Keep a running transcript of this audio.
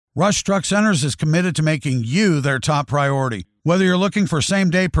Rush Truck Centers is committed to making you their top priority. Whether you're looking for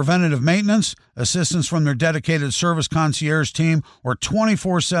same-day preventative maintenance, assistance from their dedicated service concierge team, or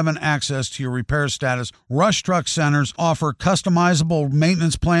 24/7 access to your repair status, Rush Truck Centers offer customizable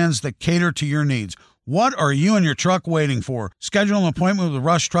maintenance plans that cater to your needs. What are you and your truck waiting for? Schedule an appointment with the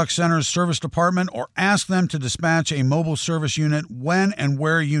Rush Truck Center's service department or ask them to dispatch a mobile service unit when and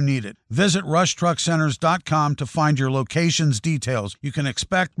where you need it. Visit rushtruckcenters.com to find your location's details. You can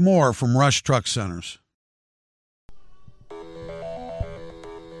expect more from Rush Truck Centers.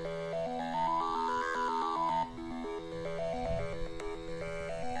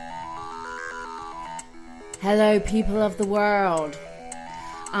 Hello, people of the world.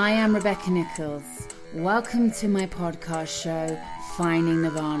 I am Rebecca Nichols. Welcome to my podcast show, Finding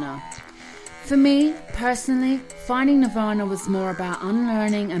Nirvana. For me, personally, Finding Nirvana was more about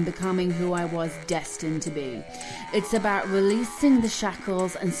unlearning and becoming who I was destined to be. It's about releasing the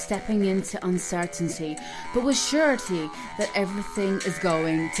shackles and stepping into uncertainty, but with surety that everything is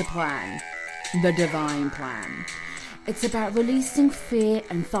going to plan. The divine plan. It's about releasing fear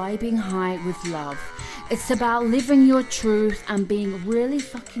and vibing high with love. It's about living your truth and being really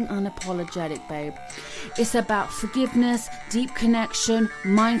fucking unapologetic, babe. It's about forgiveness, deep connection,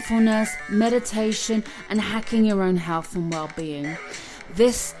 mindfulness, meditation, and hacking your own health and well-being.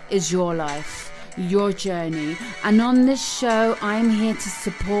 This is your life, your journey, and on this show, I'm here to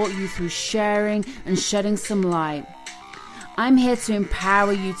support you through sharing and shedding some light. I'm here to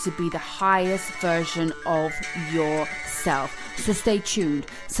empower you to be the highest version of yourself. So stay tuned,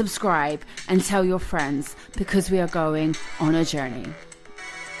 subscribe, and tell your friends, because we are going on a journey.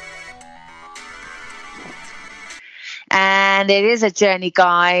 And it is a journey,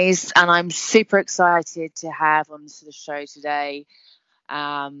 guys, and I'm super excited to have on to the show today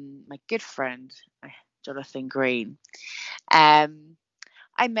my good friend, Jonathan Green. I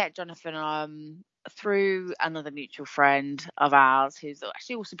met Jonathan through another mutual friend of ours who's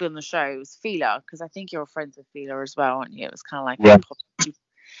actually also been on the show. It was Fila, because I think you're friends with Fila as well, aren't you? It was kind of like, yeah.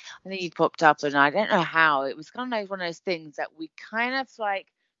 I think you popped up, and I don't know how. It was kind of like one of those things that we kind of like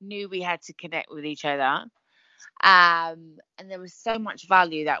knew we had to connect with each other. And there was so much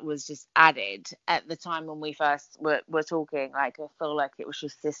value that was just added at the time when we first were talking. Like, I feel like it was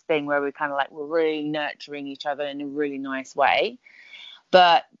just this thing where we kind of like were really nurturing each other in a really nice way.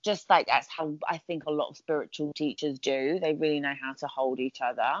 But just like that's how I think a lot of spiritual teachers do. They really know how to hold each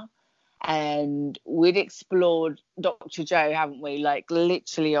other. And we'd explored Dr. Joe, haven't we? Like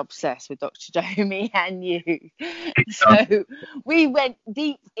literally obsessed with Dr. Joe, me and you. So we went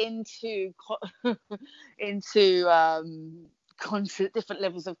deep into different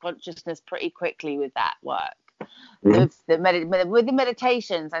levels of consciousness pretty quickly with that work. With the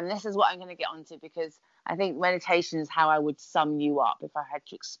meditations, and this is what I'm going to get onto, because I think meditation is how I would sum you up if I had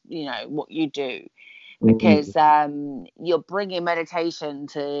to, what you do, because you're bringing meditation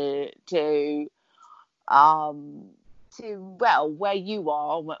to where you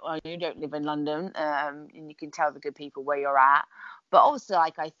are. You don't live in London, and you can tell the good people where you're at, but also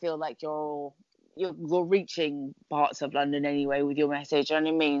like I feel like you're reaching parts of London anyway with your message. You know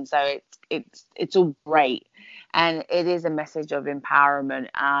what I mean? So it's all great. And it is a message of empowerment.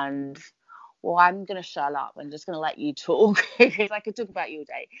 And well, I'm going to shut up. I'm just going to let you talk, because I could talk about your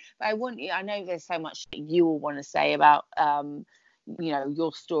day. But I know there's so much that you all want to say about,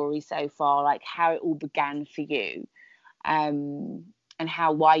 your story so far, like how it all began for you, and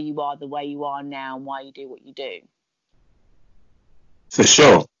why you are the way you are now, and why you do what you do. For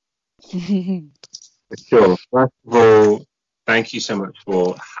sure. For sure. First of all, thank you so much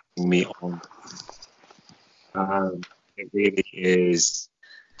for having me on. It really is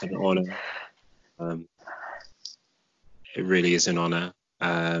an honor. It really is an honor.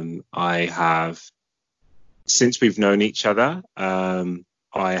 I have, since we've known each other,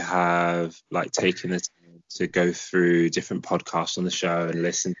 I have taken the time to go through different podcasts on the show and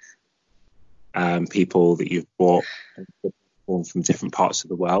listen to people that you've brought from different parts of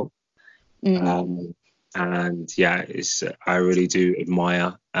the world. And yeah, I really do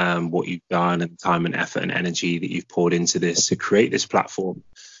admire what you've done, and the time and effort and energy that you've poured into this to create this platform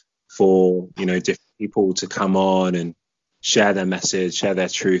for different people to come on and share their message, share their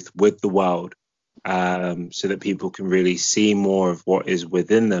truth with the world, so that people can really see more of what is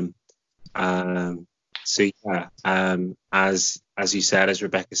within them. So yeah, as you said, as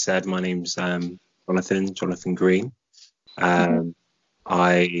Rebecca said, my name's Jonathan Green.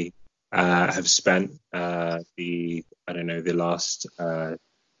 I have spent the last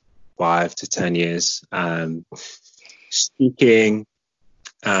 5 to 10 years speaking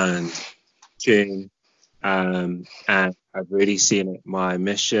and teaching And I've really seen it my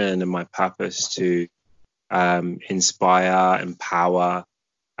mission and my purpose to inspire, empower,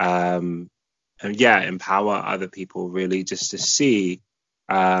 empower other people, really, just to see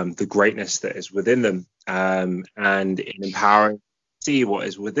the greatness that is within them, and in empowering, see what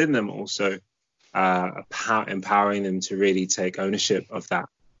is within them, also empowering them to really take ownership of that,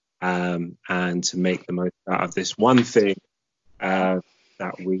 and to make the most out of this one thing that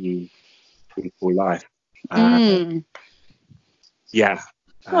we call life.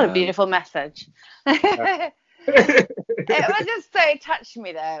 What a beautiful message. It was just so, it touched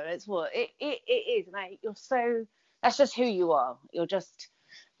me there. It's what it is, and you're so, that's just who you are. You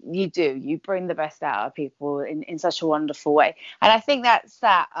bring the best out of people in such a wonderful way. And I think that's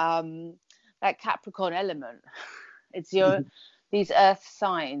that Capricorn element. It's these earth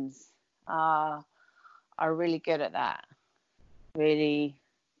signs are really good at that, really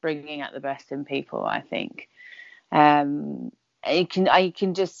bringing out the best in people, I think. I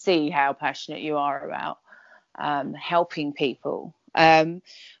can just see how passionate you are about helping people.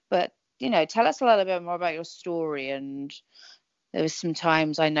 But tell us a little bit more about your story. And there was some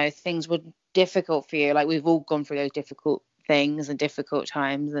times, I know things were difficult for you. Like, we've all gone through those difficult things and difficult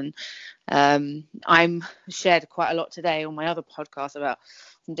times. And I'm shared quite a lot today on my other podcast about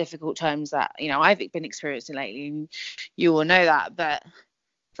some difficult times that I've been experiencing lately, and you will know that. But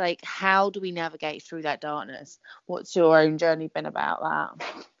it's like, how do we navigate through that darkness? What's your own journey been about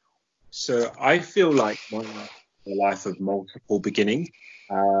that? So I feel like my life of multiple beginnings,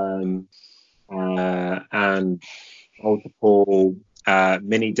 and multiple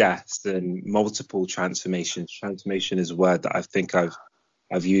mini deaths and multiple transformations. Transformation is a word that I think I've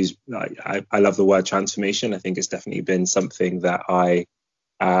used. I love the word transformation. I think it's definitely been something that I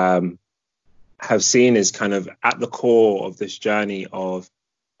have seen as kind of at the core of this journey of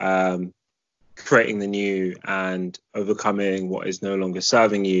creating the new and overcoming what is no longer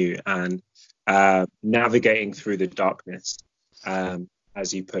serving you, and navigating through the darkness,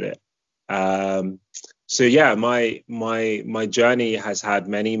 as you put it. So yeah, my journey has had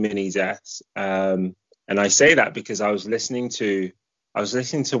many deaths, and I say that because I was listening to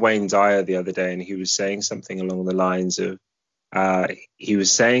Wayne Dyer the other day, and he was saying something along the lines of that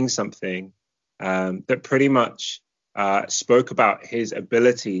pretty much spoke about his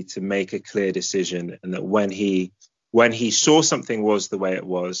ability to make a clear decision, and that when he saw something was the way it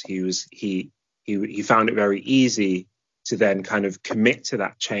was, he found it very easy to then kind of commit to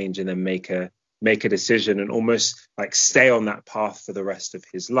that change and then make a decision, and almost like stay on that path for the rest of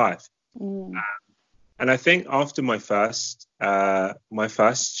his life. And I think after my first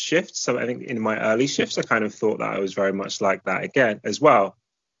shift, so I think in my early shifts, I kind of thought that I was very much like that again as well.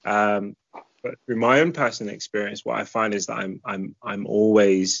 But through my own personal experience, what I find is that I'm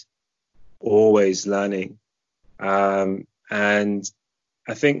always learning, and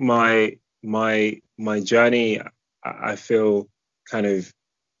I think my journey, I feel, kind of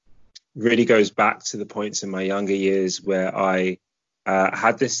really goes back to the points in my younger years where I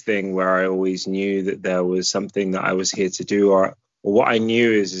had this thing where I always knew that there was something that I was here to do, or what I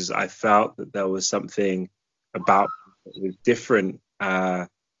knew is I felt that there was something about that was different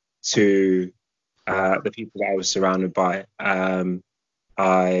to the people that I was surrounded by. I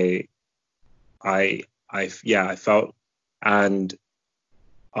felt, and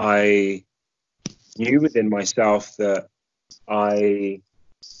I knew within myself that I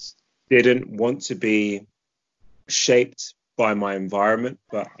didn't want to be shaped by my environment,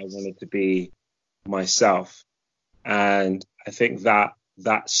 but I wanted to be myself. And I think that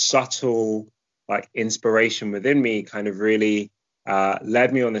subtle like inspiration within me kind of really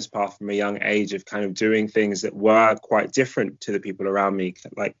led me on this path from a young age of kind of doing things that were quite different to the people around me.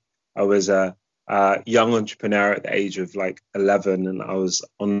 Like, I was a young entrepreneur at the age of like 11, and I was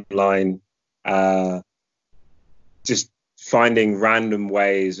online just finding random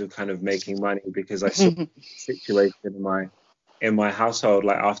ways of kind of making money, because I saw a situation in my household,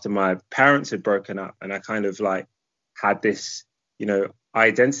 like after my parents had broken up, and I kind of like had this,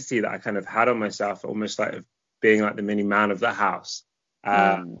 identity that I kind of had on myself, almost like of being like the mini man of the house,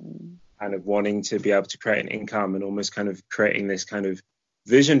 kind of wanting to be able to create an income, and almost kind of creating this kind of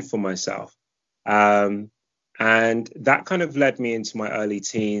vision for myself. And that kind of led me into my early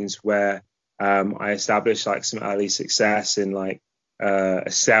teens, where I established like some early success in like a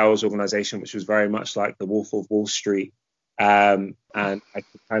sales organization, which was very much like the Wolf of Wall Street. And I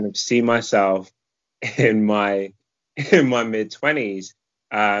could kind of see myself in my mid-20s,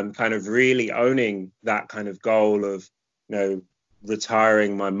 kind of really owning that kind of goal of,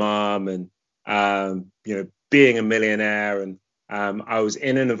 retiring my mom and, being a millionaire, and I was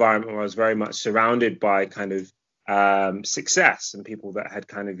in an environment where I was very much surrounded by kind of success and people that had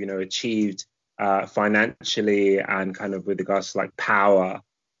kind of, achieved financially and kind of with regards to like power,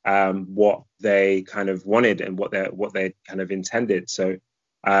 what they kind of wanted and what they kind of intended. So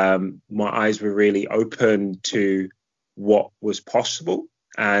my eyes were really open to what was possible.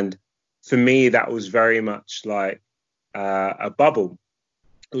 And for me, that was very much like a bubble.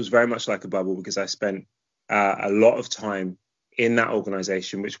 It was very much like a bubble because I spent a lot of time in that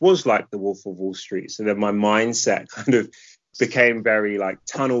organization, which was like the Wolf of Wall Street. So then my mindset kind of became very like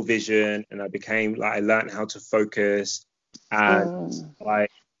tunnel vision, and I learned how to focus, and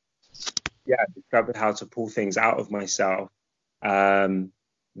discovered how to pull things out of myself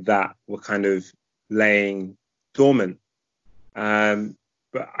that were kind of laying dormant.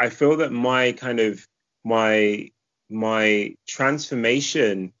 But I feel that my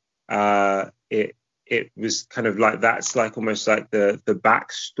transformation, it was kind of like, that's like almost like the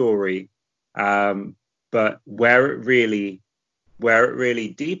backstory. But where it really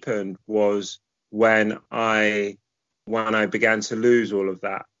deepened was when I began to lose all of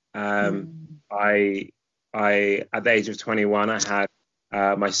that. I at the age of 21, I had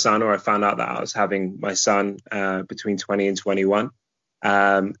my son, or I found out that I was having my son between 20 and 21.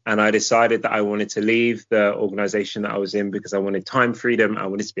 And I decided that I wanted to leave the organization that I was in because I wanted time freedom. I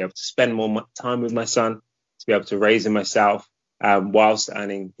wanted to be able to spend more time with my son, to be able to raise him myself, whilst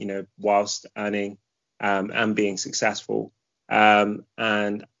earning and being successful. And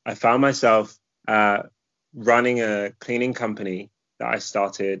I found myself running a cleaning company that I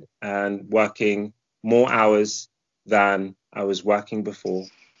started and working more hours than I was working before,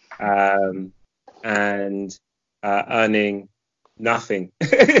 and earning nothing,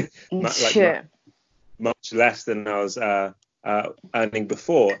 much less than I was earning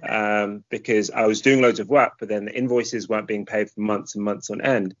before, because I was doing loads of work, but then the invoices weren't being paid for months and months on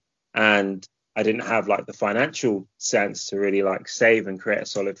end, and I didn't have like the financial sense to really like save and create a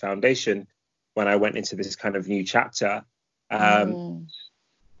solid foundation when I went into this kind of new chapter.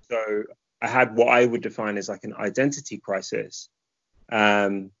 So I had what I would define as like an identity crisis,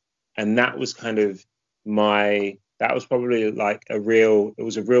 and that was kind of that was probably like a real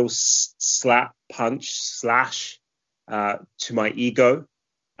slap punch slash to my ego.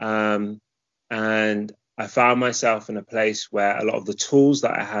 And I found myself in a place where a lot of the tools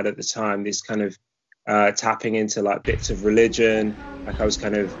that I had at the time, this kind of tapping into like bits of religion, like I was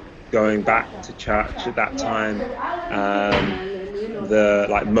kind of going back to church at that time, the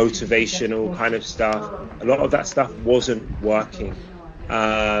like motivational kind of stuff, a lot of that stuff wasn't working.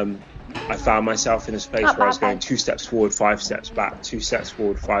 I found myself in a space where I was going 2 steps forward, 5 steps back, 2 steps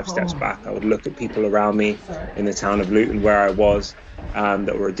forward, 5 steps back. I would look at people around me in the town of Luton where I was,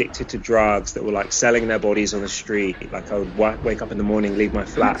 that were addicted to drugs, that were like selling their bodies on the street. Like I would wake up in the morning, leave my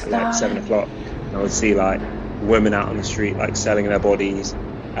flat at like 7 o'clock, and I would see like women out on the street like selling their bodies.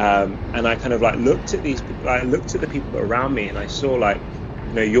 And I kind of like looked at these people, I looked at the people around me, and I saw like,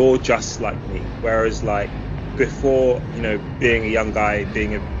 you're just like me. Whereas like before, being a young guy,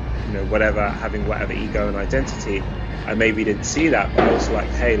 being a whatever, having whatever ego and identity, I maybe didn't see that, but I was like,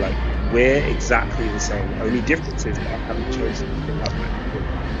 hey, like we're exactly the same. The only difference is that I haven't chosen to pick up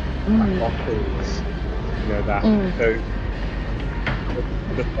my offers, that. So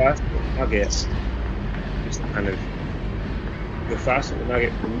the first nugget, just kind of the first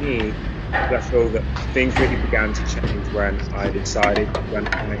nugget for me, is I feel that things really began to change when I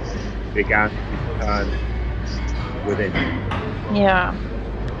began to turn within. Yeah.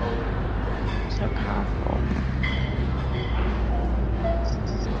 So powerful.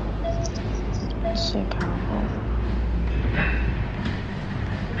 So powerful.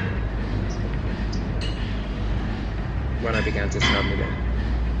 When I began to turn within.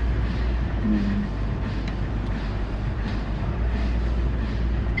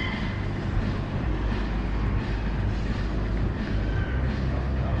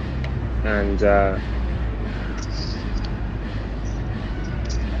 And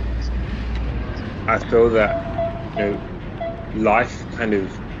I feel that life kind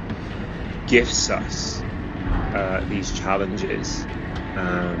of gifts us these challenges.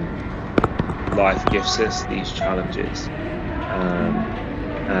 Life gifts us these challenges,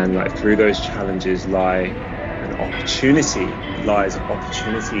 and like through those challenges lies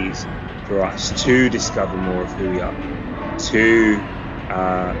opportunities for us to discover more of who we are, to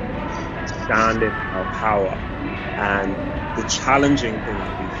stand in our power. And the challenging thing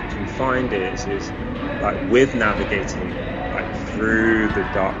that we can find is like with navigating like through the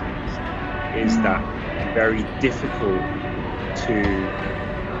darkness, is that very difficult to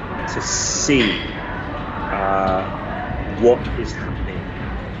see what is happening,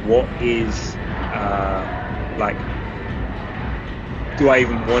 what is like, do I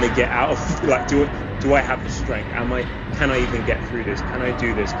even want to get out of, like, do I have the strength? Can I even get through this? Can I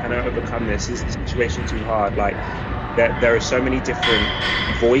do this? Can I overcome this? Is the situation too hard? Like, there are so many different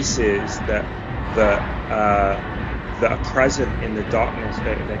voices that are present in the darkness.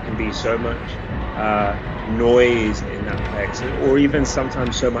 There can be so much noise in that place, or even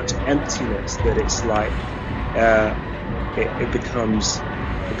sometimes so much emptiness that it's like it becomes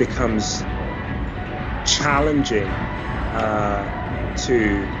challenging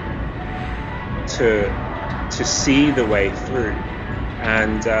to see the way through.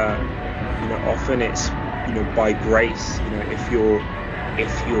 And often it's by grace.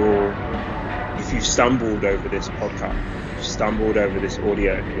 If you stumbled over this podcast, you stumbled over this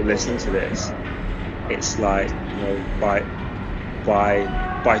audio, you listen to this, it's like, by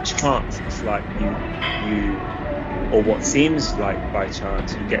chance, it's like you or what seems like by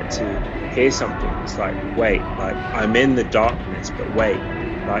chance, you get to hear something. It's like, wait, like, I'm in the darkness, but wait,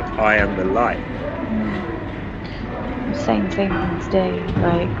 like, I am the light. Same thing today,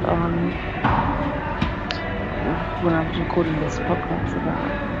 like, when I was recording this podcast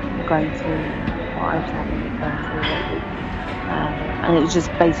about going through what I was having lately, and it was just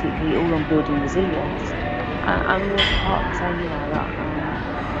basically all on building resilience. And we were part of saying,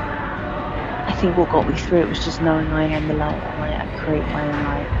 I think what got me through it was just knowing I am the light, and I create my own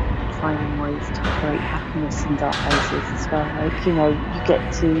light, finding ways to create happiness in dark places as well. Like, you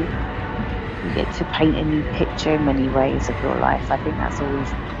get to paint a new picture in many ways of your life. I think that's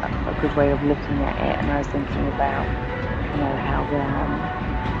always a good way of looking at it. And I was thinking about, how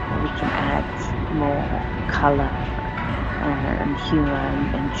we can add more colour and humour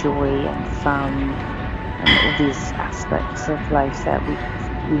and joy and fun and all these aspects of life that we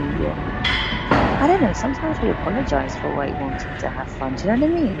I don't know, sometimes we apologise for why wanting to have fun. Do you know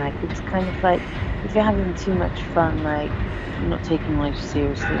what I mean? Like, it's kind of like, if you're having too much fun, like, you're not taking life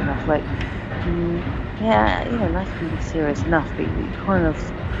seriously enough. Like, life can be serious enough, but you kind of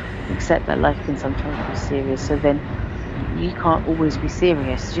accept that life can sometimes be serious, so then you can't always be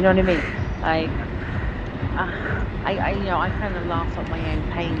serious. Do you know what I mean? Like, I kind of laugh at my own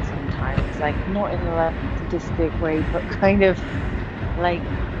pain sometimes, like, not in a sadistic way, but kind of like,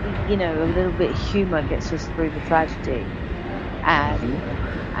 a little bit of humour gets us through the tragedy, and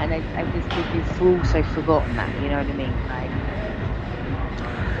I just think we've also forgotten that. You know what I mean? Like,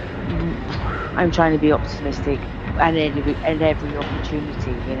 I'm trying to be optimistic at every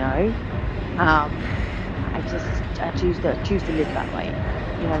opportunity. I choose to live that way.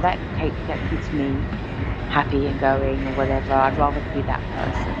 That keeps me happy and going or whatever. I'd rather be that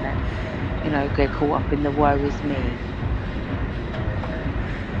person than get caught up in the woe is me.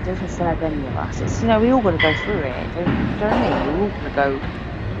 It doesn't serve any of us. It's, we all got to go through it. Do you know what I mean? We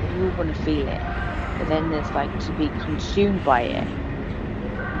all want to feel it. But then there's like to be consumed by it.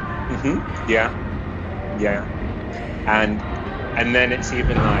 Yeah. And then it's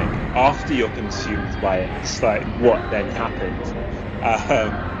even like, after you're consumed by it, it's like, what then happens?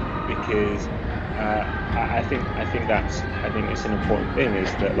 Because I think it's an important thing,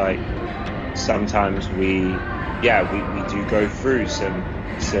 is that, like, sometimes we do go through some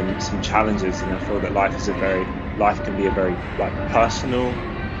challenges, and I feel that life can be a very like personal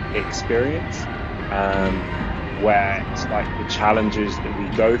experience, where it's like the challenges that we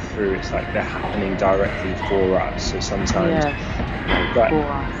go through, it's like they're happening directly for us. So sometimes,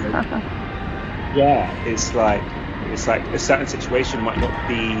 it's like a certain situation might not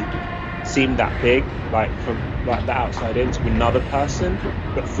seem that big, like from like the outside in to another person,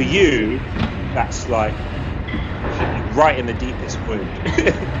 but for you, that's like right in the deepest wound,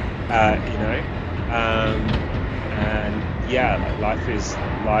 and life.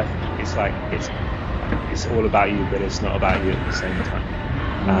 It's all about you, but it's not about you at the same time.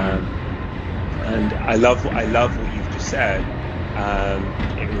 And I love what you've just said.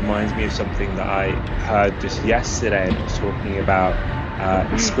 It reminds me of something that I heard just yesterday. It was talking about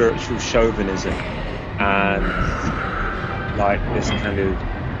spiritual chauvinism, and like this kind of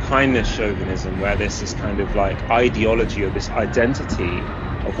kindness chauvinism, where there's this kind of like ideology or this identity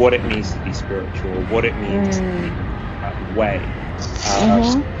of what it means to be spiritual, or what it means to be that way.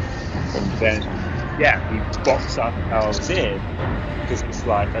 And then we box ourselves in, because it's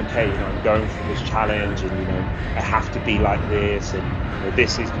like, okay, I'm going through this challenge, and I have to be like this, and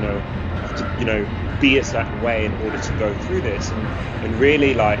this is, I have to, be a certain way in order to go through this, and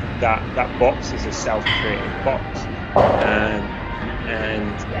really, like, that box is a self-created box, and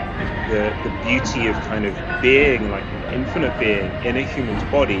the beauty of kind of being like an infinite being in a human's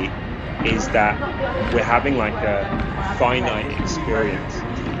body is that we're having like a finite experience,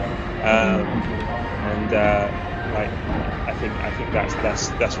 and like I think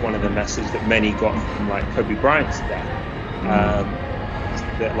that's one of the messages that many got from like Kobe Bryant's death,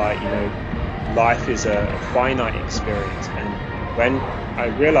 that like, you know, life is a finite experience. And when I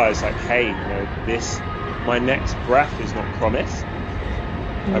realized like, hey, you know, my next breath is not promised.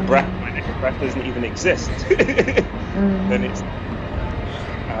 My next breath doesn't even exist. Then it's,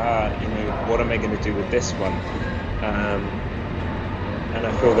 you know, what am I going to do with this one? And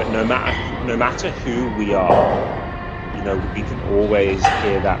I feel that no matter who we are, you know, we can always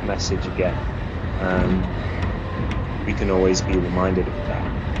hear that message again. We can always be reminded of that.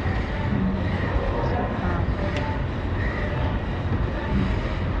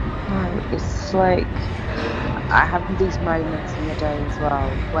 It's like I have these moments in the day as well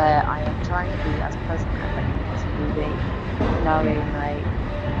where I am trying to be as present as I can possibly be, knowing like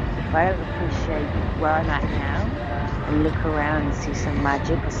if I don't appreciate where I'm at now and look around and see some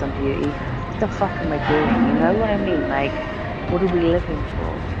magic or some beauty, what the fuck am I doing? You know what I mean? Like, what are we living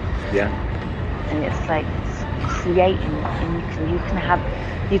for? Yeah. And it's like creating, and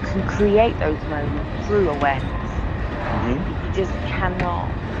you can create those moments through awareness. You just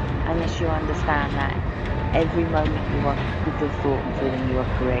cannot, unless you understand that every moment you are with your thought and feeling, you are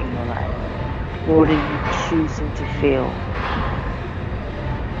creating your life. What are you choosing to feel?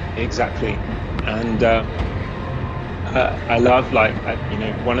 Exactly. And I love, like, you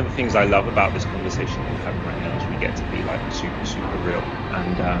know, one of the things I love about this conversation that we're having right now is we get to be like super, super real.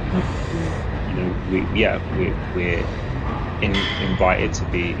 And you know, we're invited to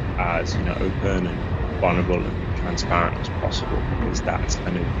be as, you know, open and vulnerable and transparent as possible, because that's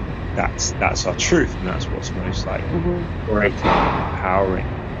kind of that's our truth, and that's what's most like liberating and empowering.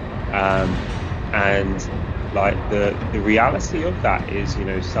 And like the reality of that is, you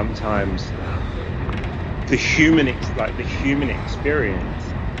know, sometimes the human experience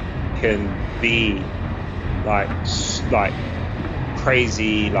can be like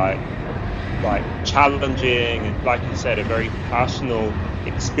crazy, like challenging, and like you said, a very personal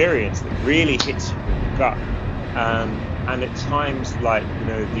experience that really hits you in the gut. And at times, like, you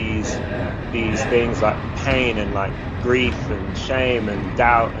know, these things like pain and like grief and shame and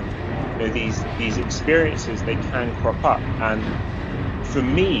doubt, and, you know, these experiences, they can crop up. And for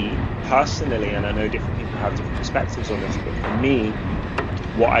me personally, and I know different people have different perspectives on this, but for me,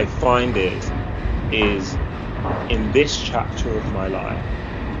 what I find is in this chapter of my life,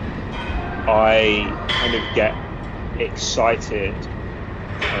 I kind of get excited,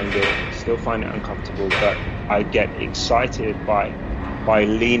 kind of still find it uncomfortable, but I get excited by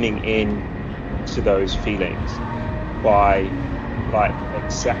leaning in to those feelings, by like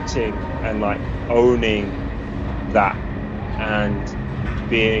accepting and like owning that, and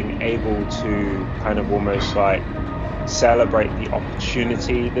being able to kind of almost like celebrate the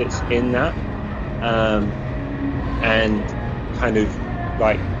opportunity that's in that, and kind of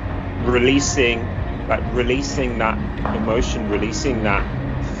like releasing that emotion, releasing that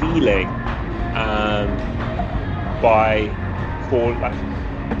feeling, by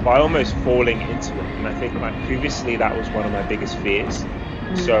almost falling into it. And I think like previously that was one of my biggest fears.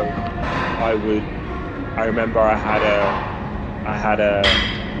 So I remember I had a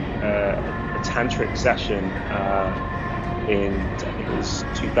tantric session in, I think it was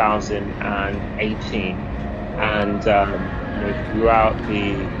 2018, and you know, throughout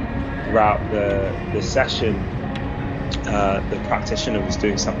the session, the practitioner was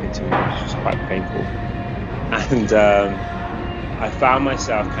doing something to me which was quite painful, and I found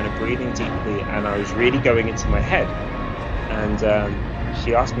myself kind of breathing deeply, and I was really going into my head. And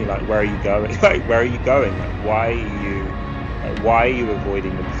she asked me, like, where are you going? Like, where are you going? Like, why are you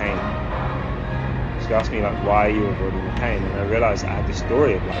avoiding the pain? She asked me, like, why are you avoiding the pain? And I realized I had this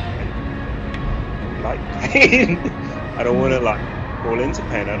story of like pain. I don't want to like fall into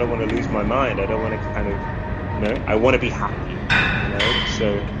pain. I don't want to lose my mind. I don't want to kind of, you know, I want to be happy, you know?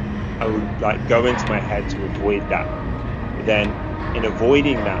 So I would like go into my head to avoid that. But then in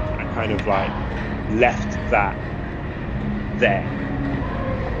avoiding that, I kind of like left that there.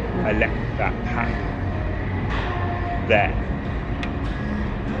 I left that pain there.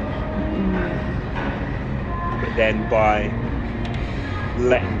 But then by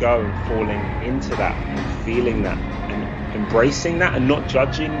letting go and falling into that and feeling that and embracing that and not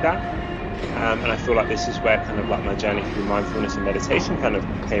judging that, and I feel like this is where kind of like my journey through mindfulness and meditation kind of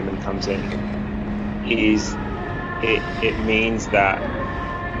came and comes in, is it means that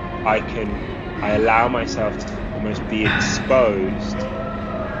I allow myself to almost be exposed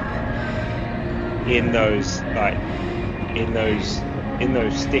in those in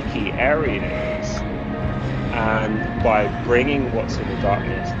those sticky areas, and by bringing what's in the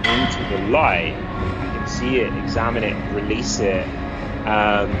darkness into the light, I can see it, examine it, release it,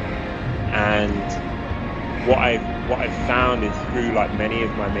 and what I've found is through like many of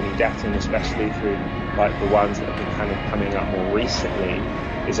my mini deaths, and especially through like the ones that have been kind of coming up more recently,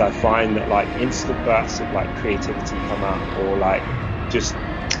 is I find that like instant bursts of like creativity come up, or like just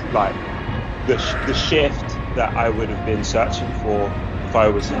like the shift that I would have been searching for if I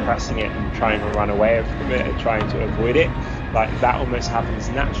was suppressing it and trying to run away from it and trying to avoid it, like that almost happens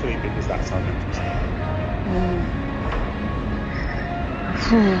naturally because that's our natural state.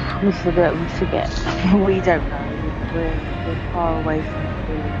 We forget. We don't know. We're far away from it.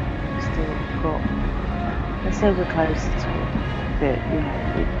 We've still got. Let's say we're closer to it, but you know,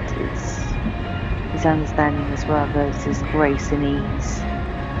 it's understanding as well. There's this grace and ease,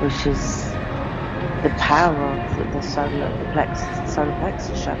 which is the power of the solar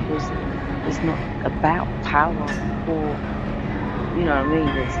plexus chakra. Is not about power, or you know what I mean.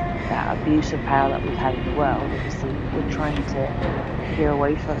 It's that abuse of power that we've had in the world. Obviously, we're trying to get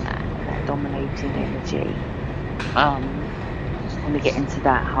away from that dominating energy. When we get into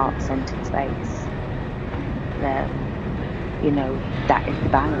that heart-centered space, then you know that is the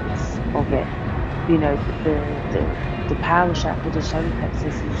balance of it. You know, the power chakra, the solar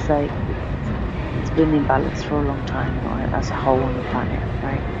plexus, is like it's been in balance for a long time, right? As a whole on the planet,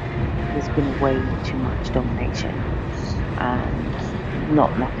 right? There's been way too much domination and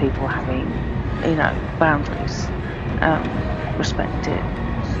not enough people having, you know, boundaries, respect it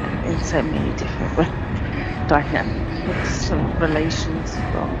in so many different dynamics and relations,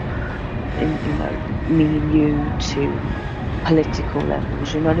 from you know, me and you to political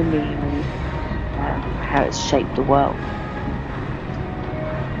levels, you know what I mean, and how it's shaped the world.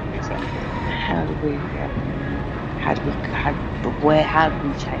 How do we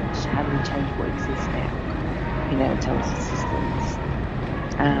change? How do we change what exists now? You know, in terms of systems.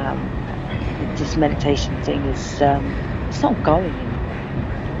 This meditation thing is it's not going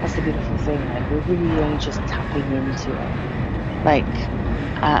anywhere. That's the beautiful thing. Like, we're really only just tapping into it. Like,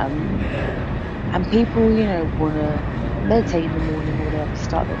 and people, you know, wanna meditate in the morning or whatever,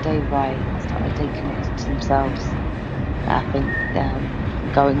 start their day right, start their day connected to themselves. I think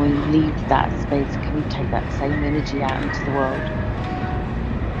when you leave that space, can you take that same energy out into the world?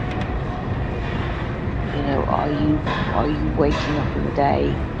 You know, are you waking up in the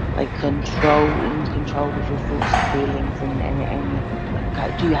day like in control of your thoughts and feelings, and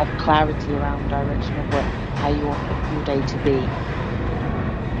do you have clarity around direction of how you want your day to be?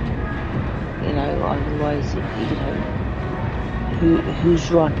 You know, otherwise, you know, who's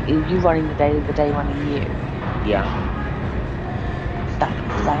running the day running you? Yeah.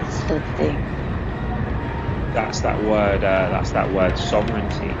 That's the thing. That's that word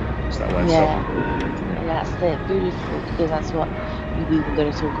sovereignty. It's that word sovereignty. And that's it, beautiful, because that's what we were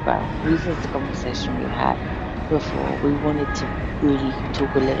going to talk about. This is the conversation we had before. We wanted to really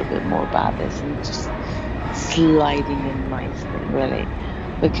talk a little bit more about this and just sliding in nicely, really,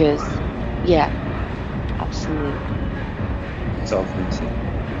 because absolutely. Sovereignty.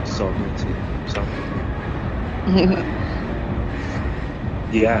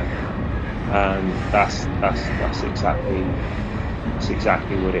 Yeah, that's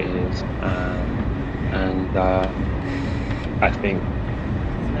exactly what it is, and I think,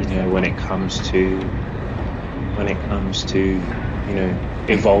 you know, when it comes to you know,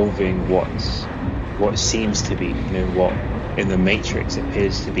 evolving what seems to be, you know, what in the matrix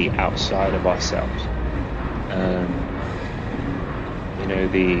appears to be outside of ourselves, you know,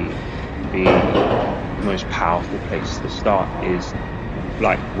 the most powerful place to start is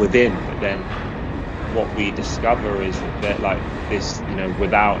like within, but then what we discover is that like this, you know,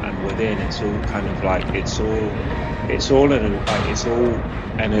 without and within, it's all kind of like it's all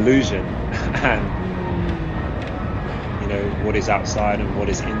an illusion, and you know, what is outside and what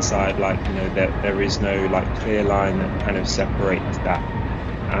is inside, like, you know, there is no like clear line that kind of separates that,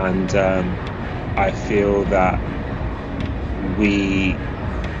 and I feel that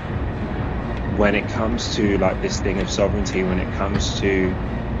when it comes to like this thing of sovereignty, when it comes to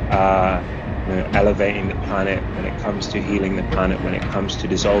you know, elevating the planet, when it comes to healing the planet, when it comes to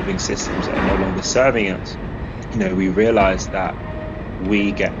dissolving systems that are no longer serving us, you know, we realize that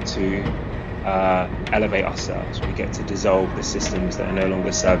we get to elevate ourselves. We get to dissolve the systems that are no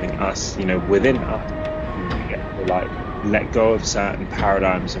longer serving us, you know, within us. We get to like let go of certain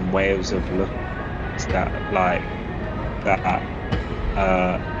paradigms and ways of looking that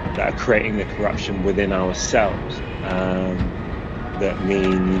are creating the corruption within ourselves. that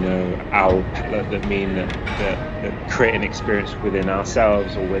mean, that mean that create an experience within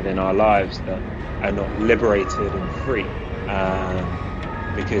ourselves or within our lives that are not liberated and free.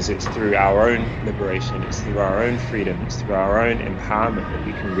 Because it's through our own liberation, it's through our own freedom, it's through our own empowerment that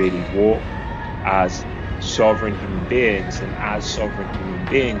we can really walk as sovereign human beings. And as sovereign human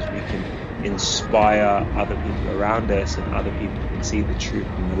beings, we can inspire other people around us, and other people can see the truth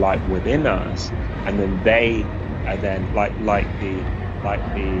and the light within us, and then they are then like the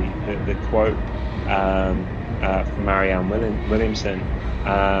quote from Marianne Williamson,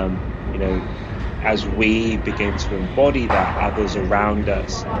 as we begin to embody that, others around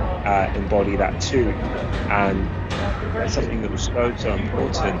us embody that too. And that's something that was so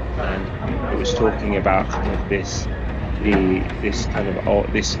important. And it was talking about kind of this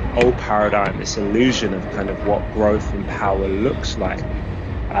old paradigm, this illusion of kind of what growth and power looks like,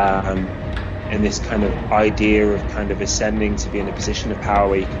 and this kind of idea of kind of ascending to be in a position of power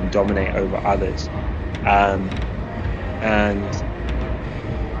where you can dominate over others.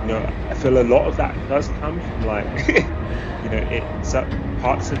 I feel a lot of that does come from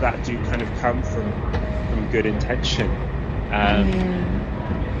parts of that do kind of come from good intention.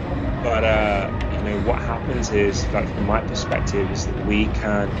 But what happens is, like, from my perspective, is that we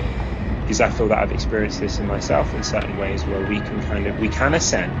can, because I feel that I've experienced this in myself in certain ways, where we can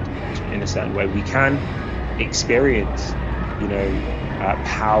ascend in a certain way. We can experience,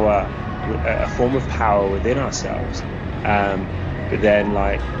 power, a form of power within ourselves. But then,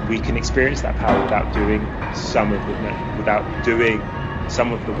 we can experience that power without doing some of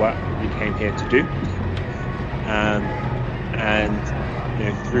the work that we came here to do.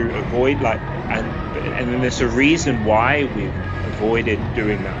 Through avoid, and then there's a reason why we've avoided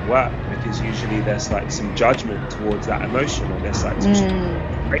doing that work, because usually there's some judgment towards that emotion, or there's some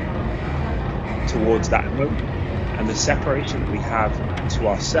towards that emotion. And the separation that we have to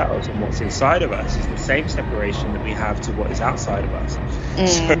ourselves and what's inside of us is the same separation that we have to what is outside of us.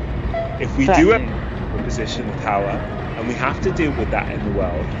 So if we do have a position of power and we have to deal with that in the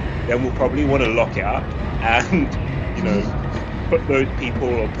world, then we'll probably want to lock it up and, put those people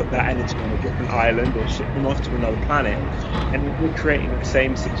or put that energy on a different island or ship them off to another planet. And we're creating the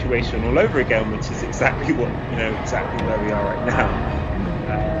same situation all over again, which is exactly exactly where we are right now.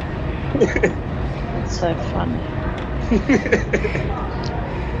 It's so funny.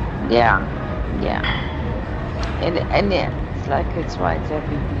 yeah, and it's right.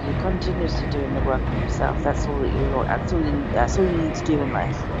 You continuously doing the work on yourself. That's all That's all you need to do in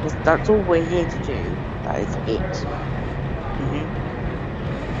life. That's all we're here to do. That is it.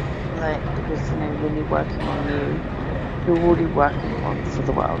 Because when you're working on you, you're already working on for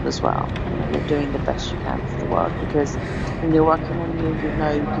the world as well. You're doing the best you can for the world, because when you're working on you, you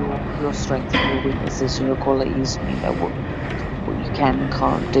know your strengths and your weaknesses and your qualities, and you know what you can and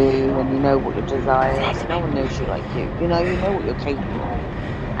can't do, and you know what your desires. No one knows you like you. You know what you're capable of,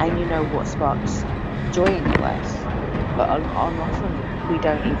 and you know what sparks joy in your life. But often we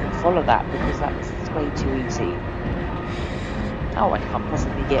don't even follow that, because that's way too easy. I can't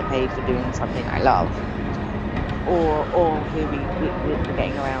possibly get paid for doing something I love. Or we're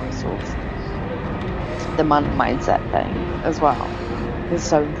getting around sort of the money mindset thing as well. It's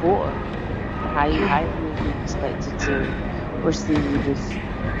so important. How you be expected to receive if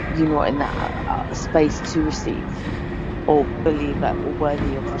you're not in that space to receive, or believe that we're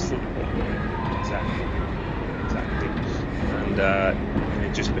worthy of receiving. Exactly.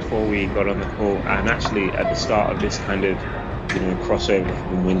 And just before we got on the call, and actually at the start of this kind of crossover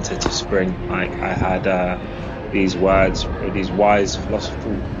from winter to spring, I had these words, or these wise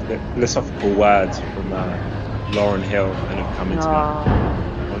philosophical words from Lauryn Hill kind of come into my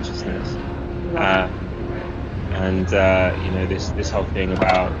consciousness. This whole thing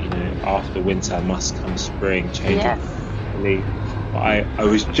about after winter must come spring, changing. Yes. I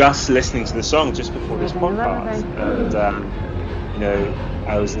was just listening to the song just before this podcast, and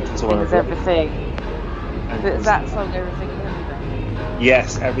I was listening to one of everything. Is that song Everything?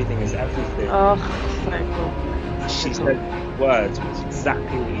 Yes, Everything is Everything. Oh, so cool. She said words, which is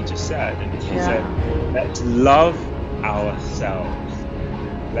exactly what you just said. And she said, let's love ourselves.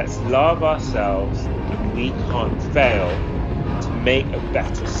 Let's love ourselves, and we can't fail to make a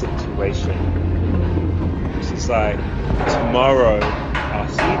better situation. It's just like, tomorrow our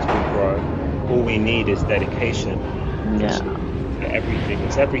seeds will grow. All we need is dedication. Everything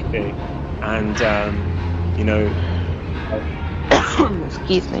is everything. And,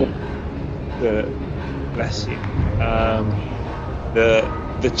 excuse me. Bless you.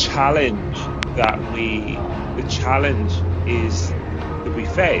 The challenge that we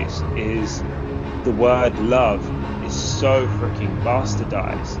face is the word love is so freaking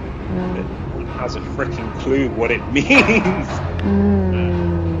bastardized that no one has a freaking clue what it means.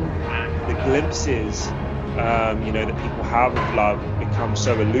 And the glimpses, that people have of love become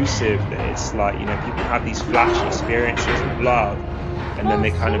so elusive that it's like, people have these flash experiences of love, and then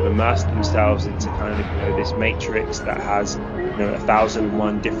they kind of immerse themselves into kind of this matrix that has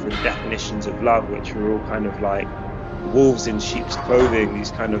 1,001 different definitions of love, which are all kind of like wolves in sheep's clothing,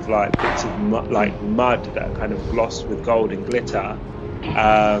 these kind of like bits of mud that are kind of glossed with gold and glitter,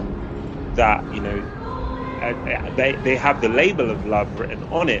 that they have the label of love written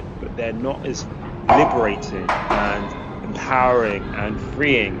on it, but they're not as liberating and empowering and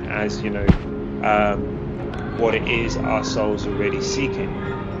freeing as what it is our souls are really seeking.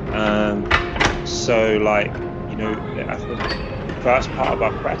 So like I think the first part of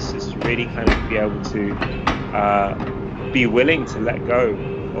our quest is to really kind of be able to be willing to let go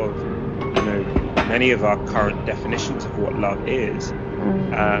of many of our current definitions of what love is,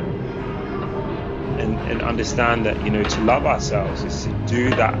 and understand that to love ourselves is to do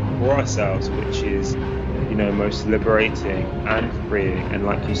that for ourselves, which is most liberating and freeing, and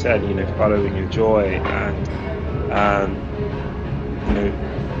like you said, following your joy, and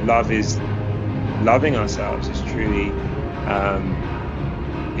loving ourselves is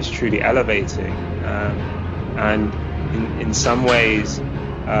truly elevating, and in some ways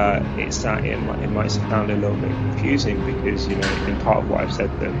it might sound a little bit confusing, because in part of what I've said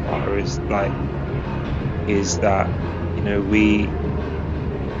so far is that we,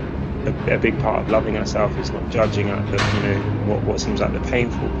 a big part of loving ourselves is not judging at the what seems like the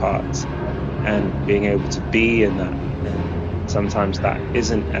painful parts, and being able to be in that. And sometimes that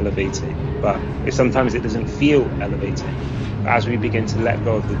isn't elevating, but sometimes it doesn't feel elevating. But as we begin to let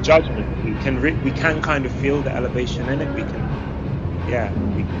go of the judgment, we can kind of feel the elevation in it. We can.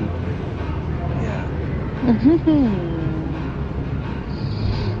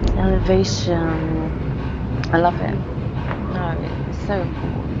 Elevation. I love it. No, it's so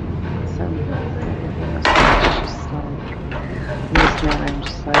important. I'm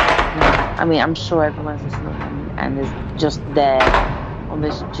just like, I'm sure everyone's listening and is just there on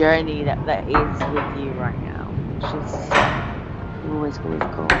this journey that is with you right now, which is always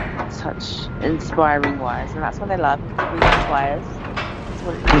cool. Such inspiring words, and that's what I love. It inspires. That's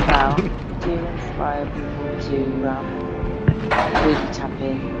what it's about. To inspire people to really tap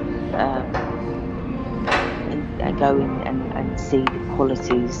in and go in and see the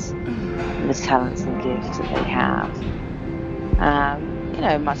qualities, and the talents and gifts that they have.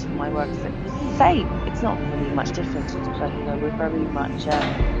 Much of my work is the same. It's not really much different. It's just like, we're very much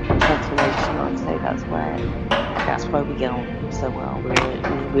transformational. I'd say that's where we get on so well.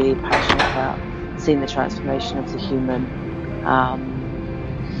 We're really passionate about seeing the transformation of the human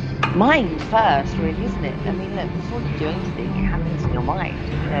mind first, really, isn't it? Look, before you do anything, it happens in your mind.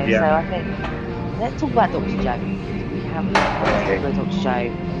 So I think let's talk about Dr. Joe. We haven't talked about Dr.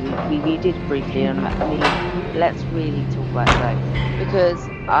 Joe. We did briefly, and let's really talk about Joe, because if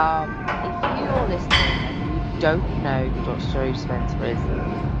you're listening and you don't know who Dr. Joe Dispenza is,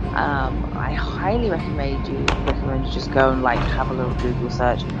 I highly recommend you just go and have a little Google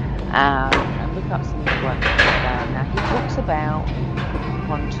search and look up some of the work that he's done. Now he talks about the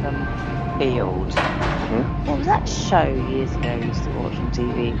quantum field. What was that show years ago I used to watch on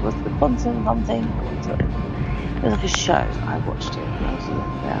TV? Was it the quantum something? It was like a show. I watched it when I was a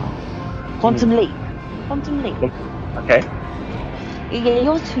young girl. Quantum Leap. Okay. Yeah,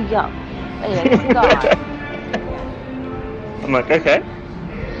 you're too young. Anyway, this guy. I'm like, okay.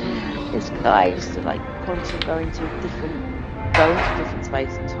 This guy used to quantum go into different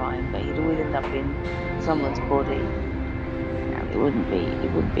space and time, but he'd always end up in someone's body. It wouldn't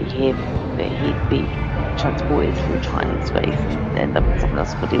be him, but he'd be transported through time and space and end up in someone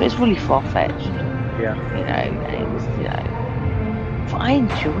else's body. It was really far-fetched. Yeah. And it was, but I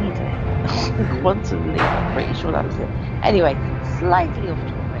enjoyed it. Quantum Leap, I'm pretty sure that was it. Anyway, slightly off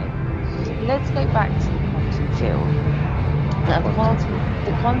topic. Let's go back to the quantum field. Now,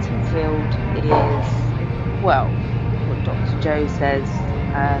 the quantum field is, what Dr. Joe says,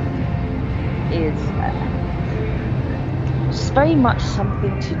 is just very much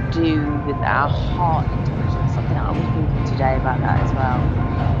something to do with our heart intelligence. Something I was reading today about that as well.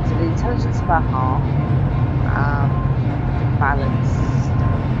 So the intelligence of our heart, balanced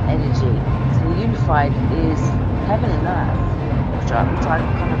energy. So the unified is heaven and earth, which I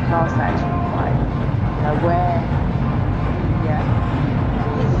kind of class that as unified. Where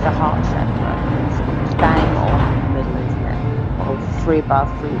this is the heart chakra. It's bang on in the middle, isn't it? Of 3 above,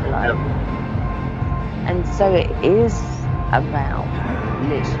 3 below. And so it is about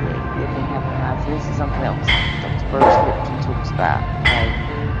literally living heaven and earth. This is something else Dr. Bruce Lipton talks about,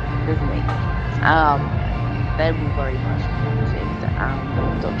 doesn't he? They're all very much supported.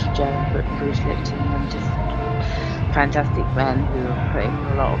 Dr. Joe and Bruce Lipton, and just fantastic men who are putting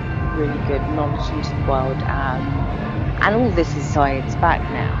a lot of really good knowledge into the world. And all this is science back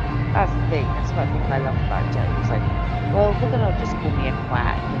now. That's the thing. That's what I think I love about Joe. It's like, well, they're gonna just call me a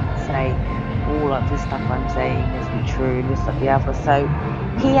quack and say all of this stuff I'm saying isn't true, this, that, the other. So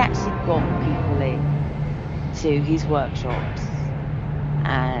he actually got people in to his workshops,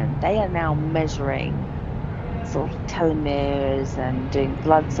 and they are now measuring sort of telomeres and doing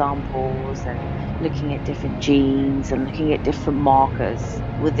blood samples and looking at different genes and looking at different markers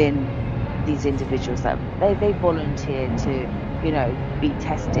within these individuals that they volunteer to, you know, be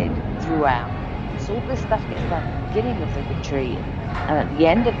tested throughout. So all this stuff gets done at the beginning of the retreat, and at the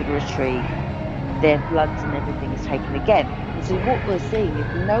end of the retreat their bloods and everything is taken again. And so what we're seeing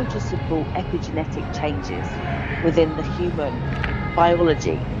is noticeable epigenetic changes within the human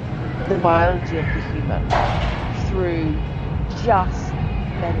biology, the biology of the human, through just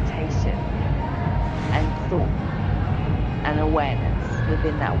meditation and thought and awareness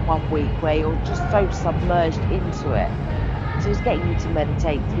within that 1 week where you're just so submerged into it. So it's getting you to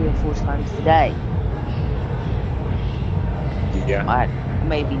meditate 3 or 4 times a day. Yeah.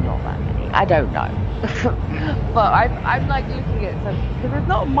 Maybe not that many. I don't know. But I'm like looking at something, because there's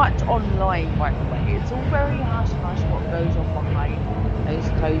not much online, by the way. It's all very hush hush what goes on behind those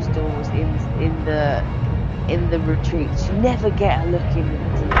closed doors in the retreats. You never get a look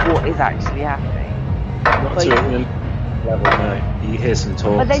into what is actually happening. Not to a level, no. You hear some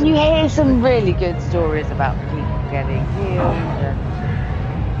talk. But then you hear some really good stories about people getting healed and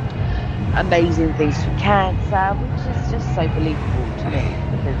amazing things for cancer, which is just so believable to me,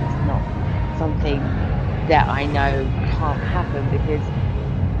 because it's not something that I know can't happen. Because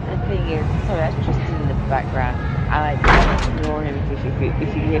the thing is, sorry, that's just in the background. I ignore him if you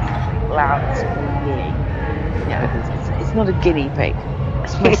hear something loud and squealing. It's not a guinea pig.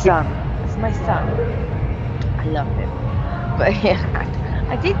 It's my son. It's my son. I love him. But yeah,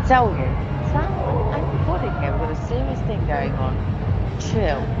 I did tell him, son, I'm recording here. We've got a serious thing going on.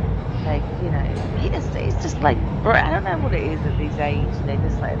 Chill. Like, you know, it's just like, I don't know what it is at this age. They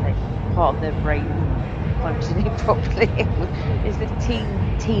just like part of their brain functioning properly. It's the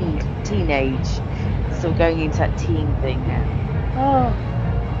teenage, still going into that teen thing now. Oh,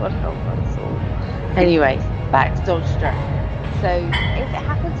 what help us all. Anyway, back to Dodge Stroke. So if it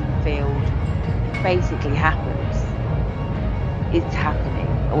happens in the field, it basically happens. It's happening,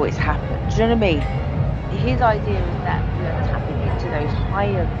 or it's happened. Do you know what I mean? His idea is that we're tapping into those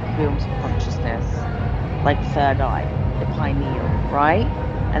higher realms of consciousness, like third eye, the pineal, right?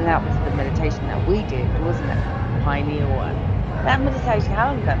 And that was the meditation that we did, wasn't it? Pineal one. That meditation, how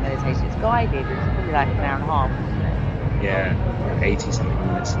long is that meditation? It's guided. It's probably like an hour and a half, isn't it? Yeah, 80 something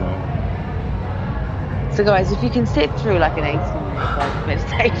minutes long. So guys, if you can sit through like an 18-minute guided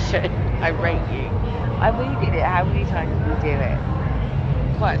meditation, I rate you. I really did it. How many times did you do it?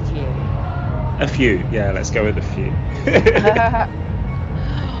 Quite a few. A few, yeah, let's go with a few.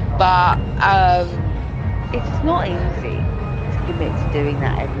 But it's not easy to commit to doing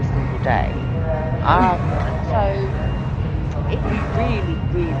that every single day. So if you really,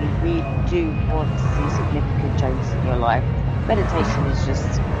 really, really do want to see significant changes in your life, meditation is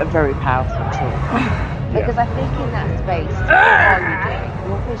just a very powerful tool. Because I think in that space, what are you doing?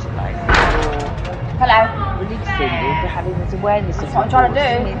 You're visualising, you're releasing, you're having this awareness of that's what I'm trying to do.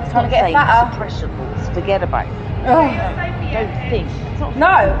 It's trying to not get fatter. suppressibles, forget about it. Don't think. It's not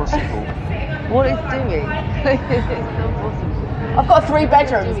possible. What it's doing it's not possible. I've got 3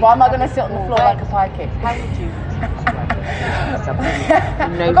 bedrooms. Why am I going to sit on the floor like a psychic? How would you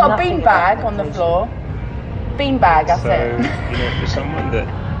I've got a bean bag on the floor. Bean bag, that's it. You know, for someone that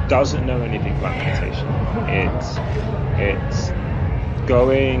doesn't know anything about meditation, it's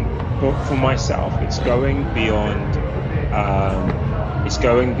going, for myself, it's going beyond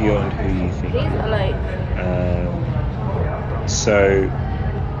who you think. So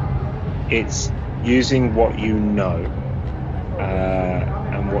it's using what you know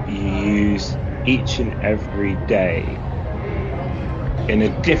and what you use each and every day in a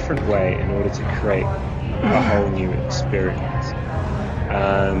different way in order to create a whole new experience.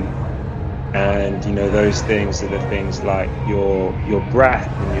 And you know, those things are the things like your breath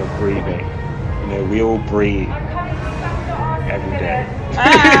and your breathing. You know, we all breathe every day.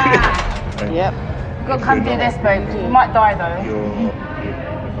 Yep. You've got to come do this, babe. You might die though. You're not in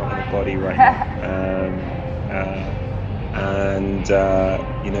the body right now.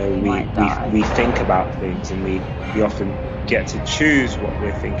 You know, we think about things, and we often get to choose what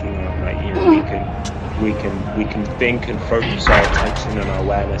we're thinking of. Like, you know, we can think and focus our attention and our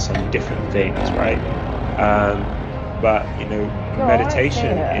awareness on different things, right? But you know,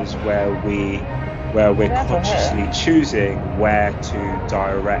 meditation is where we're consciously choosing where to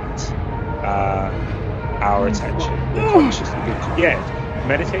direct our attention.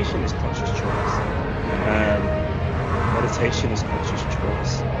 Meditation is conscious choice. Meditation is conscious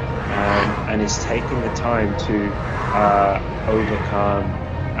choice, and it's taking the time to overcome.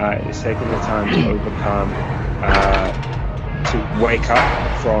 It's taking the time to overcome, to wake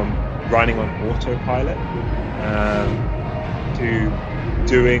up from running on autopilot, to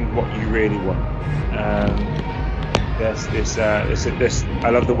doing what you really want. There's this. I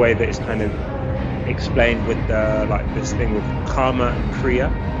love the way that it's kind of explained with like this thing with karma and kriya,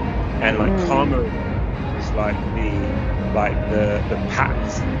 and like karma is like the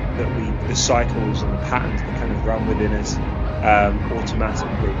patterns that the cycles and the patterns that kind of run within us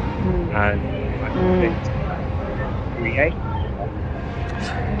automatically, and like we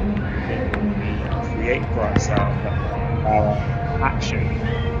create for ourselves our action,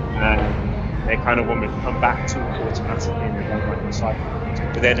 and they kind of want to come back to it automatically and they run like the cycle.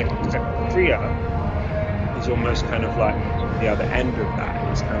 But then kriya is almost kind of like the other end of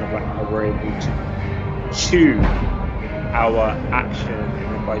that. It's kind of like how we're able to choose our action,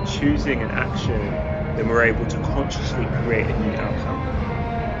 and then by choosing an action, then we're able to consciously create a new outcome.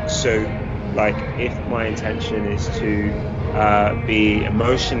 So, like, if my intention is to be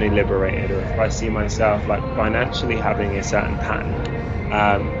emotionally liberated, or if I see myself like financially having a certain pattern,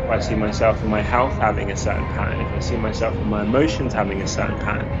 if I see myself in my health having a certain pattern, if I see myself in my emotions having a certain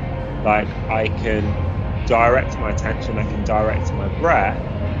pattern, like, I can direct my attention, I can direct my breath,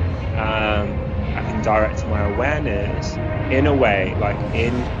 I can direct my awareness in a way, like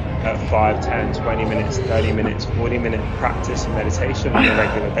in a 5, 10, 20 minutes, 30 minutes, 40-minute practice of meditation on a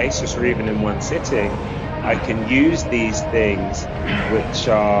regular basis, or even in one sitting. I can use these things which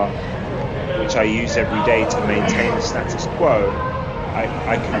I use every day to maintain the status quo.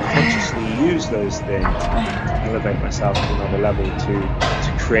 I can consciously use those things to elevate myself to another level, to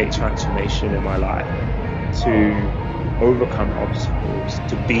create transformation in my life, to overcome obstacles,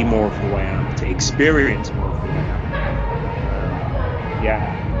 to be more of who I am, to experience more of who I am.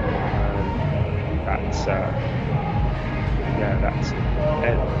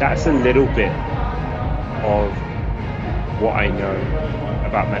 That's a little bit of what I know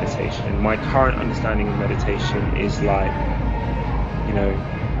about meditation. My current understanding of meditation is like, you know,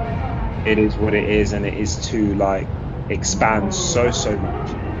 it is what it is, and it is to like expand so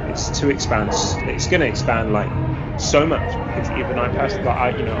much. It's to expand. It's going to expand like so much, because even I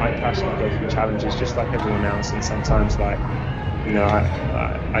personally go through challenges just like everyone else, and sometimes like, you know,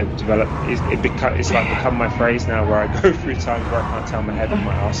 I develop. It's like become my phrase now, where I go through times where I can't tell my head from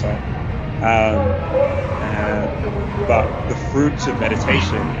my arsehole. But the fruits of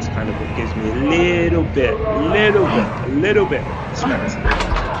meditation is kind of what gives me a little bit of perspective in that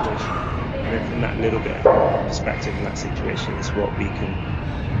situation. And then from that little bit of perspective in that situation is what we can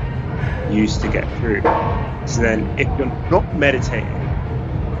use to get through. So then, if you're not meditating,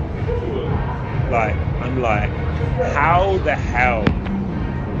 like, I'm like, how the hell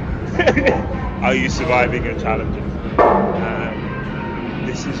are you surviving your challenges?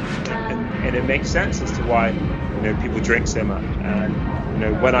 And it makes sense as to why, you know, people drink so much. And you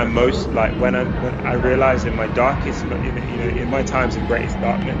know, when I'm most like when I realize in my darkest, in my times of greatest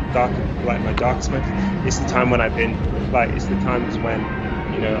darkness, like my darkest moments, it's the time when I've been like, it's the times when,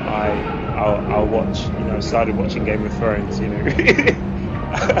 you know, I'll watch, you know, I started watching Game of Thrones, you know.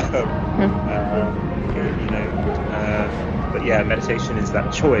 But yeah, meditation is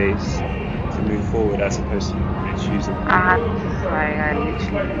that choice to move forward as opposed to choosing. I have to say, I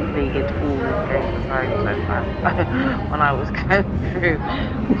literally completed all of Game of Thrones so fast when I was going through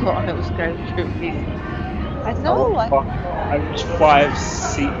what I was going through recently. I know, like, I watched 5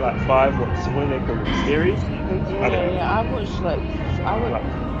 what do they call it, series? Yeah, I watched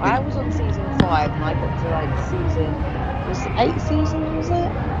I was on season 5 and I got to like season, was it 8 seasons, was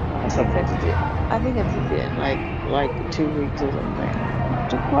it? I think I did it in like 2 weeks or something.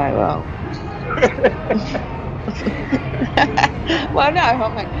 Did quite well. Well, no,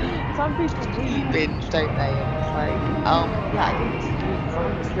 I'm like, some people really binge, don't they? And it's like, yeah, I think it's 2 weeks. I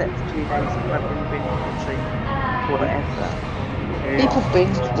haven't slept for 2 days and I've been binge watching whatever. People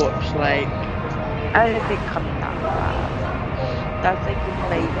binge watch, like, I don't think coming that fast. I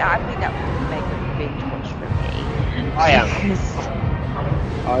think that would make a binge watch for me. I am.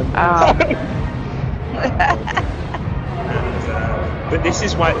 but this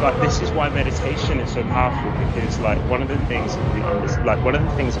is why meditation is so powerful, because like one of the things that we need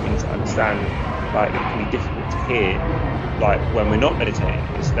to understand, like it can be difficult to hear, like when we're not meditating,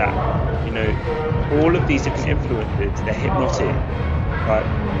 is that, you know, all of these different influences, they're hypnotic, like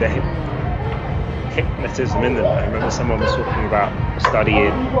they're hypnotism in them. I remember someone was talking about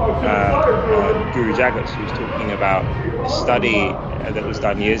studying Guru Jagat, who was talking about a study that was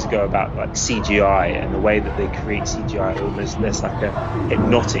done years ago about like CGI and the way that they create CGI. Almost there's like a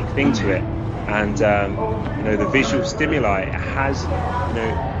hypnotic thing to it, and you know, the visual stimuli, it has, you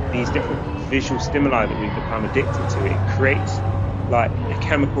know, these different visual stimuli that we've become addicted to. It creates like a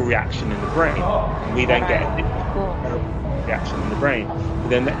chemical reaction in the brain, and we then get a reaction in the brain. But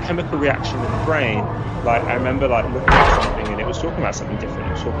then that chemical reaction in the brain, like I remember like looking at something and it was talking about something different.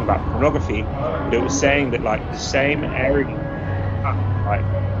 It was talking about pornography, but it was saying that like the same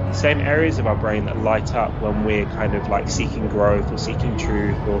areas of our brain that light up when we're kind of like seeking growth or seeking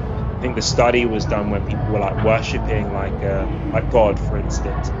truth, or I think the study was done when people were like worshipping like God, for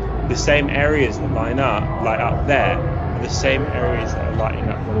instance. The same areas that light up there are the same areas that are lighting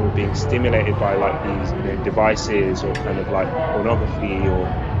up when we're being stimulated by like these, you know, devices or kind of like pornography or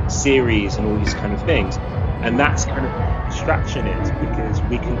series and all these kind of things. And that's kind of what distraction is, because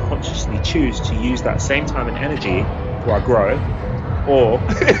we can consciously choose to use that same time and energy for our growth, or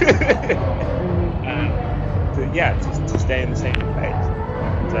to stay in the same place.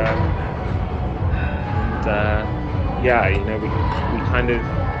 And yeah, you know, we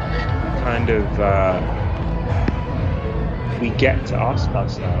we get to ask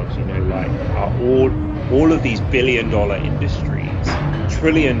ourselves, you know, like, are all of these billion-dollar industries,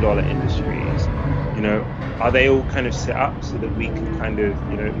 trillion-dollar industries, you know, are they all kind of set up so that we can kind of,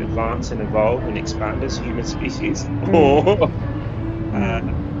 you know, advance and evolve and expand as human species? Or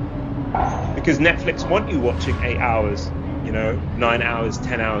because Netflix want you watching 8 hours, you know, 9 hours,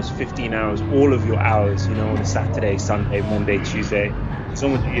 10 hours, 15 hours, all of your hours, you know, on a Saturday, Sunday, Monday, Tuesday, as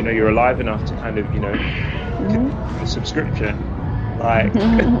long as, you know, you're alive enough to kind of, you know, a subscription, like.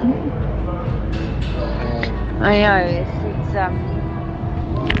 I know, it's a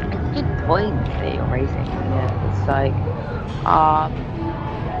good point that you're raising. You know, it's like,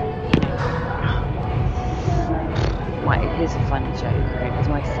 here's a funny joke, right? Because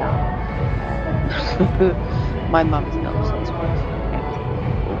my son, my mum's not obsessed with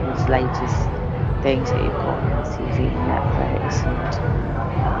all these latest things that you've got on TV, Netflix, and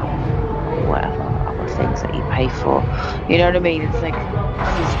whatever other things that you pay for. You know what I mean? It's like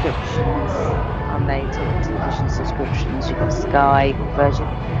subscriptions, unlimited television subscriptions. You've got Sky, you've got Virgin.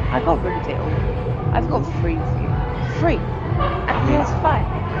 I got rid of it all. I've got free, and PS5,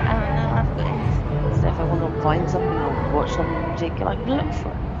 and I've got anything. So if I want to find something or watch something in particular, I can look for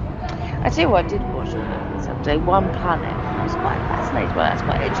it. I tell you what, I did watch on Netflix the other day, One Planet. I was quite fascinated by that. It's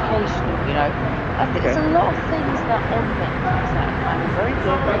quite educational, you know. I think there's a lot of things that on Netflix that are kind of very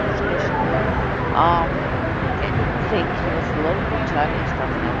good, very educational. I didn't think there's a lot of alternative stuff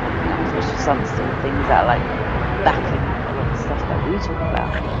in there, which is some still things that are like backing a lot of stuff that we talk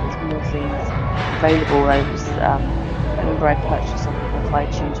about. There's more things available. I remember I purchased something off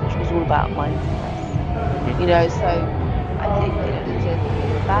iTunes which was all about mindfulness. You know, so I think, you know, there's a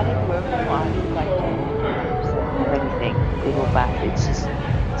bad and good one, like anything, good or bad. It's just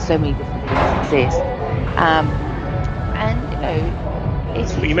so many different things exist. And you know,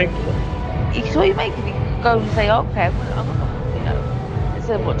 it's what you make. It's what you make. You can go and say, okay, I'm gonna, you know,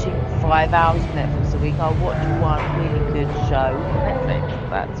 instead of watching 5 hours of Netflix a week, I'll watch one really good show on Netflix.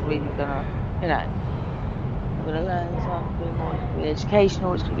 That's really gonna, you know, I'm gonna learn something more. It's gonna be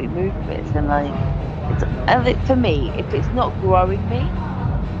educational. It's gonna be movement. It's gonna like. For me, if it's not growing me,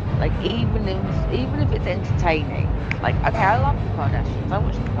 like even if it's entertaining, like okay, I love the Kardashians. I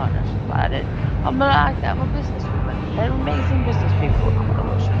watch the Kardashians, but I'm a businesswoman. They're amazing business people. I'm gonna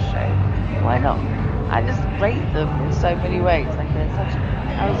watch the show. Why not? I just rate them in so many ways. Like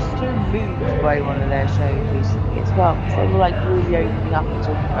I was so moved by one of their shows recently as well, because they were like really opening up and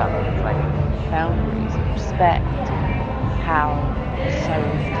talking about things like boundaries and respect, how the show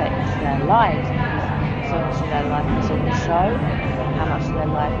affects their lives. So much of their life is on the show, how much of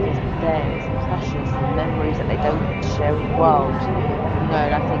their life is theirs, and precious, and memories that they don't share with the world. You know,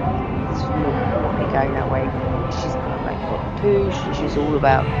 and I think it's really going that way. She's kind of like got the push, and she's all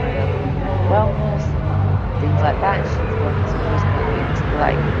about wellness, things like that. She's got into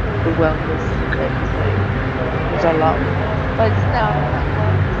like the wellness things, which I love. But it's now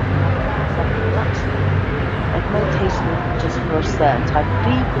like meditation isn't just for a certain type of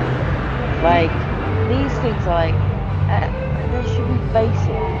people. Like these things are like they should be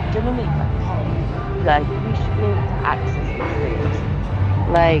basic. Do you know what I mean? Like like we should be able to access these things,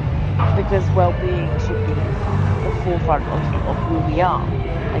 like because well-being should be the forefront of who we are.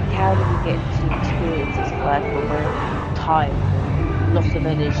 Like how do we get to experience this life when we're tired and loss of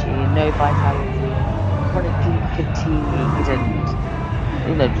energy and no vitality, chronically fatigued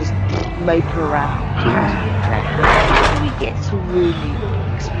and just moping around? How do we get to really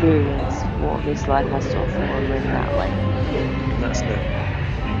experience what this life has to offer when we're in that way? That's the thing.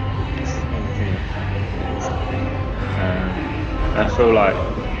 I feel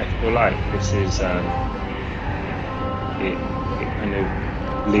like this is it kind of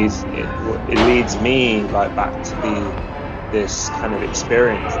leads me like back to this kind of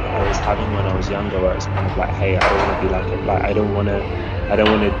experience that I was having when I was younger, where it's kind of like, hey, I don't want to be like I don't want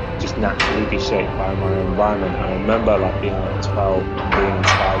to just naturally be shaped by my environment. And I remember like being like 12 and being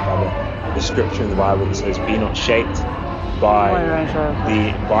inspired by the scripture in the Bible that says, be not shaped by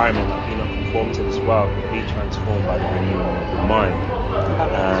the environment, like be not conformed to this world, but be transformed by the renewal of your mind.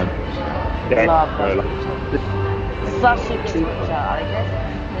 Such a true picture. I guess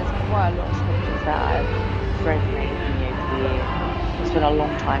there's quite a lot of scriptures that I've resonated with me over the years. I spent a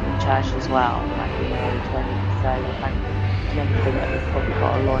long time in church as well, like in my early 20s, so I think that we've probably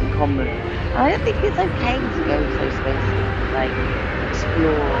got a lot in common. And I don't think it's okay to go to those spaces, like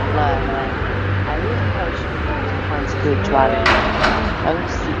explore, learn. Like, I really encourage people to find spirituality. Don't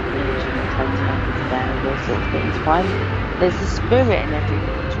seek religion and try to make it there, those sort of things. There's a spirit in every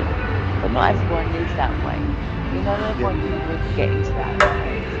religion, but not everyone lives that way. Not everyone can really get into that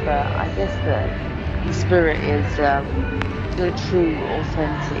place, but I guess the spirit is the true,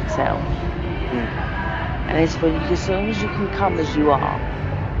 authentic self. And it's when as long as you can come as you are.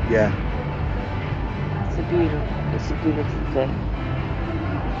 Yeah. It's a beautiful thing.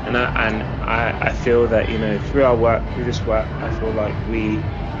 And I feel that through this work, I feel like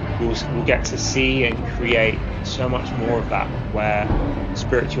we'll get to see and create so much more of that, where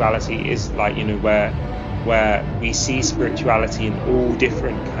spirituality is like where we see spirituality in all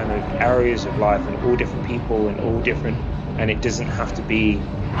different kind of areas of life and all different people and all different, and it doesn't have to be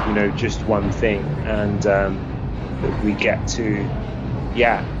just one thing, and that we get to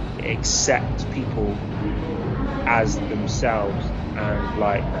accept people as themselves, and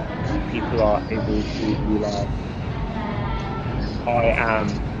like people are able to be like,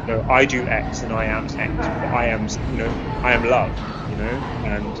 I do X and I am X, but I am love,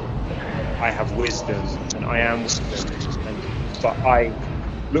 and I have wisdom and I am wisdom, but I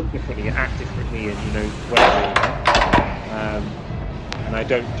look differently and act differently and whatever, and I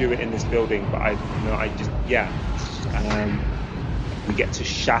don't do it in this building, but we get to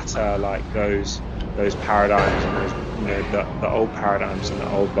shatter like those paradigms and those the old paradigms and the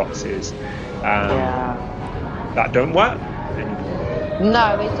old boxes that don't work anymore.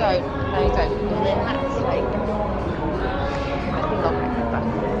 No, they don't. And then that's like, I think I'll get back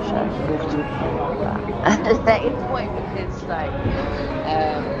to the show. We'll talk about that. At this point, because like, I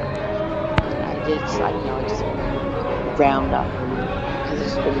just round up, because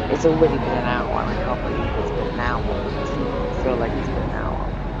it's already been an hour. I can't believe it's been an hour. I feel like it's been an hour.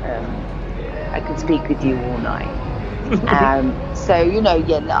 I could speak with you all night. So we'll go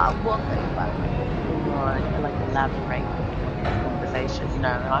back like elaborate conversation. I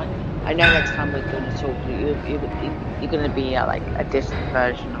know next time we're going to talk, you're going to be like a different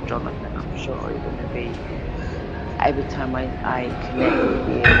version of Jonathan. I'm sure you're going to be. Every time I connect with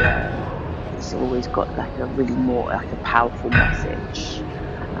you, it's always got like a really more like a powerful message.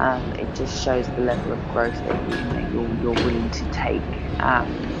 It just shows the level of growth that you're willing to take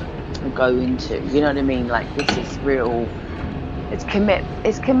and go into. You know what I mean? Like this is real. It's commitment.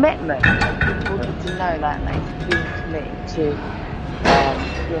 People need to know that like being committed to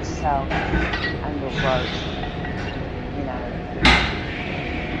yourself and your growth.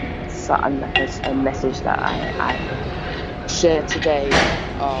 So a message that I shared today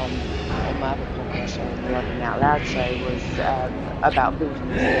on my other podcast show, the Loving Out Loud show, was about building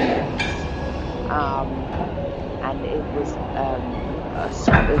resilience, and it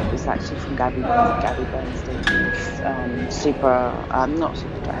was actually from Gabby Bernstein's not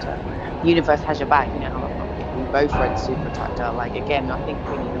Super Tractor, Universe Has Your Back. We both read Super Tractor. Like again, I think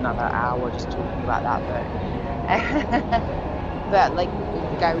we need another hour just talking about that book. But like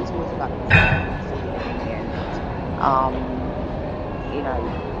Gary's always about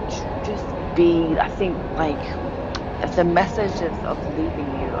just be. I think like the message of leaving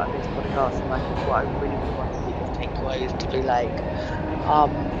you on this podcast, and like what I really want people to take away is to be like,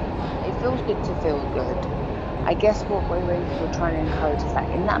 it feels good to feel good. I guess what we're trying to encourage is that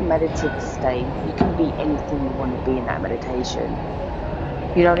in that meditative state, you can be anything you want to be in that meditation.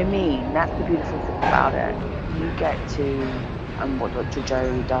 You know what I mean? That's the beautiful thing about it. You get to, and what Dr.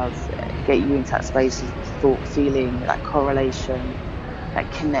 Joe does, get you into that space of thought, feeling, that correlation,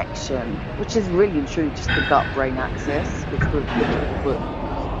 that connection, which is really and truly just the gut-brain axis,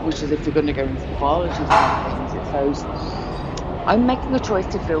 which is, if you're going to go into the biology side of things, it's those. I'm making a choice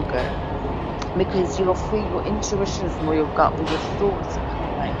to feel good, because your intuition is more your gut, but your thoughts are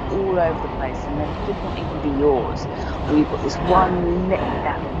kind of like all over the place, and they could not even be yours. Or you've got this one that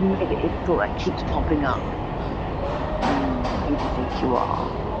negative thought that keeps popping up. Who do you think you are?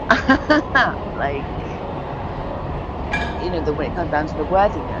 Like, you know, when it comes down to the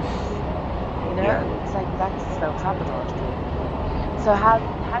worthiness, you know, it's like that's self-sabotage. So how do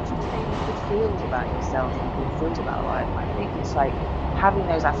you say good feels about yourself and good feels about life? I think it's like having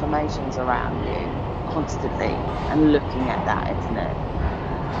those affirmations around you constantly and looking at that, isn't it?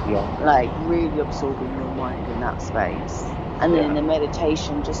 Yeah. Like really absorbing your mind in that space, and then in the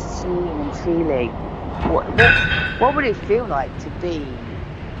meditation, just seeing and feeling what would it feel like to be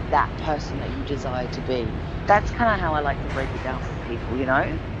that person that you desire to be. That's kind of how I like to break it down for people, you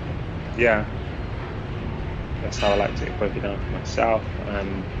know. Yeah, that's how I like to break it down for myself.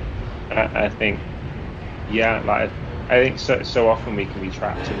 And I think, yeah, like I think so often we can be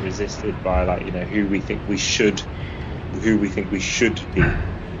trapped and resisted by, like, you know, who we think we should be,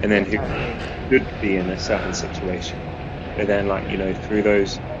 and then who should be in a certain situation. But then, like, you know, through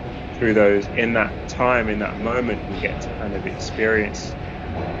those in that time, in that moment, we get to kind of experience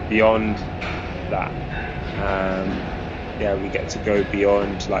beyond that. We get to go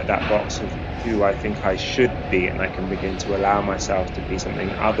beyond like that box of who I think I should be, and I can begin to allow myself to be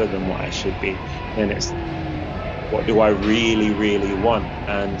something other than what I should be. And it's, what do I really, really want?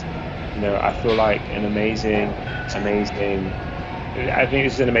 And, you know, I feel like I think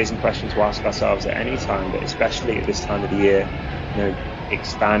this is an amazing question to ask ourselves at any time, but especially at this time of the year, you know,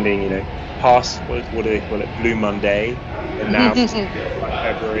 expanding, you know, past, what do they call it, Blue Monday, and now like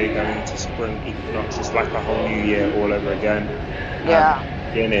February going into spring equinox. It's like a whole new year all over again.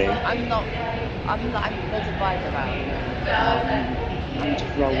 Beginning. I'm there's a vibe about it. I'm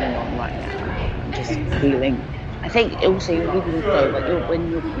just rolling on right now. I'm just feeling. I think also you really know, like, when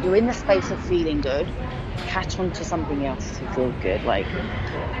you're in the space of feeling good, catch on to something else to feel good. Like,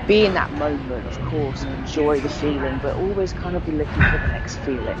 be in that moment, of course, and enjoy the feeling, but always kind of be looking for the next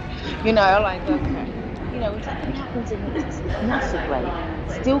feeling. You know, like, okay, you know, when something happens and it's not so great,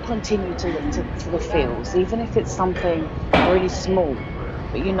 still continue to look to the feels, even if it's something really small,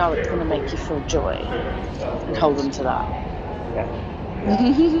 but you know it's going to make you feel joy, and hold on to that. Yeah.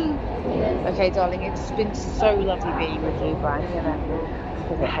 Okay, darling, it's been so lovely being with you, Brian. I'm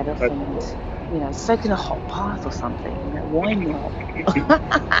going to head off and, you know, soak in a hot bath or something. You know, why not?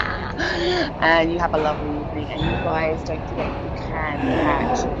 And you have a lovely evening. And you guys, don't forget, you can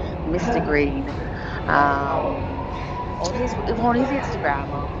catch Mr. Green on his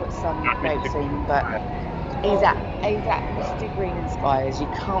Instagram. I'll put some notes in, but he's at Mr. Green Inspires. You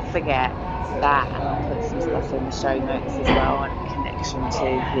can't forget that, and I'll put some stuff in the show notes as well, and a connection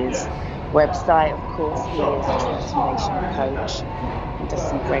to his website. Of course, he is a transformation coach and does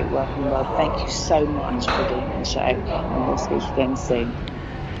some great work in the world. Thank you so much for being on the show, and we'll speak again soon.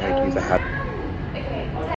 Thank you for having me.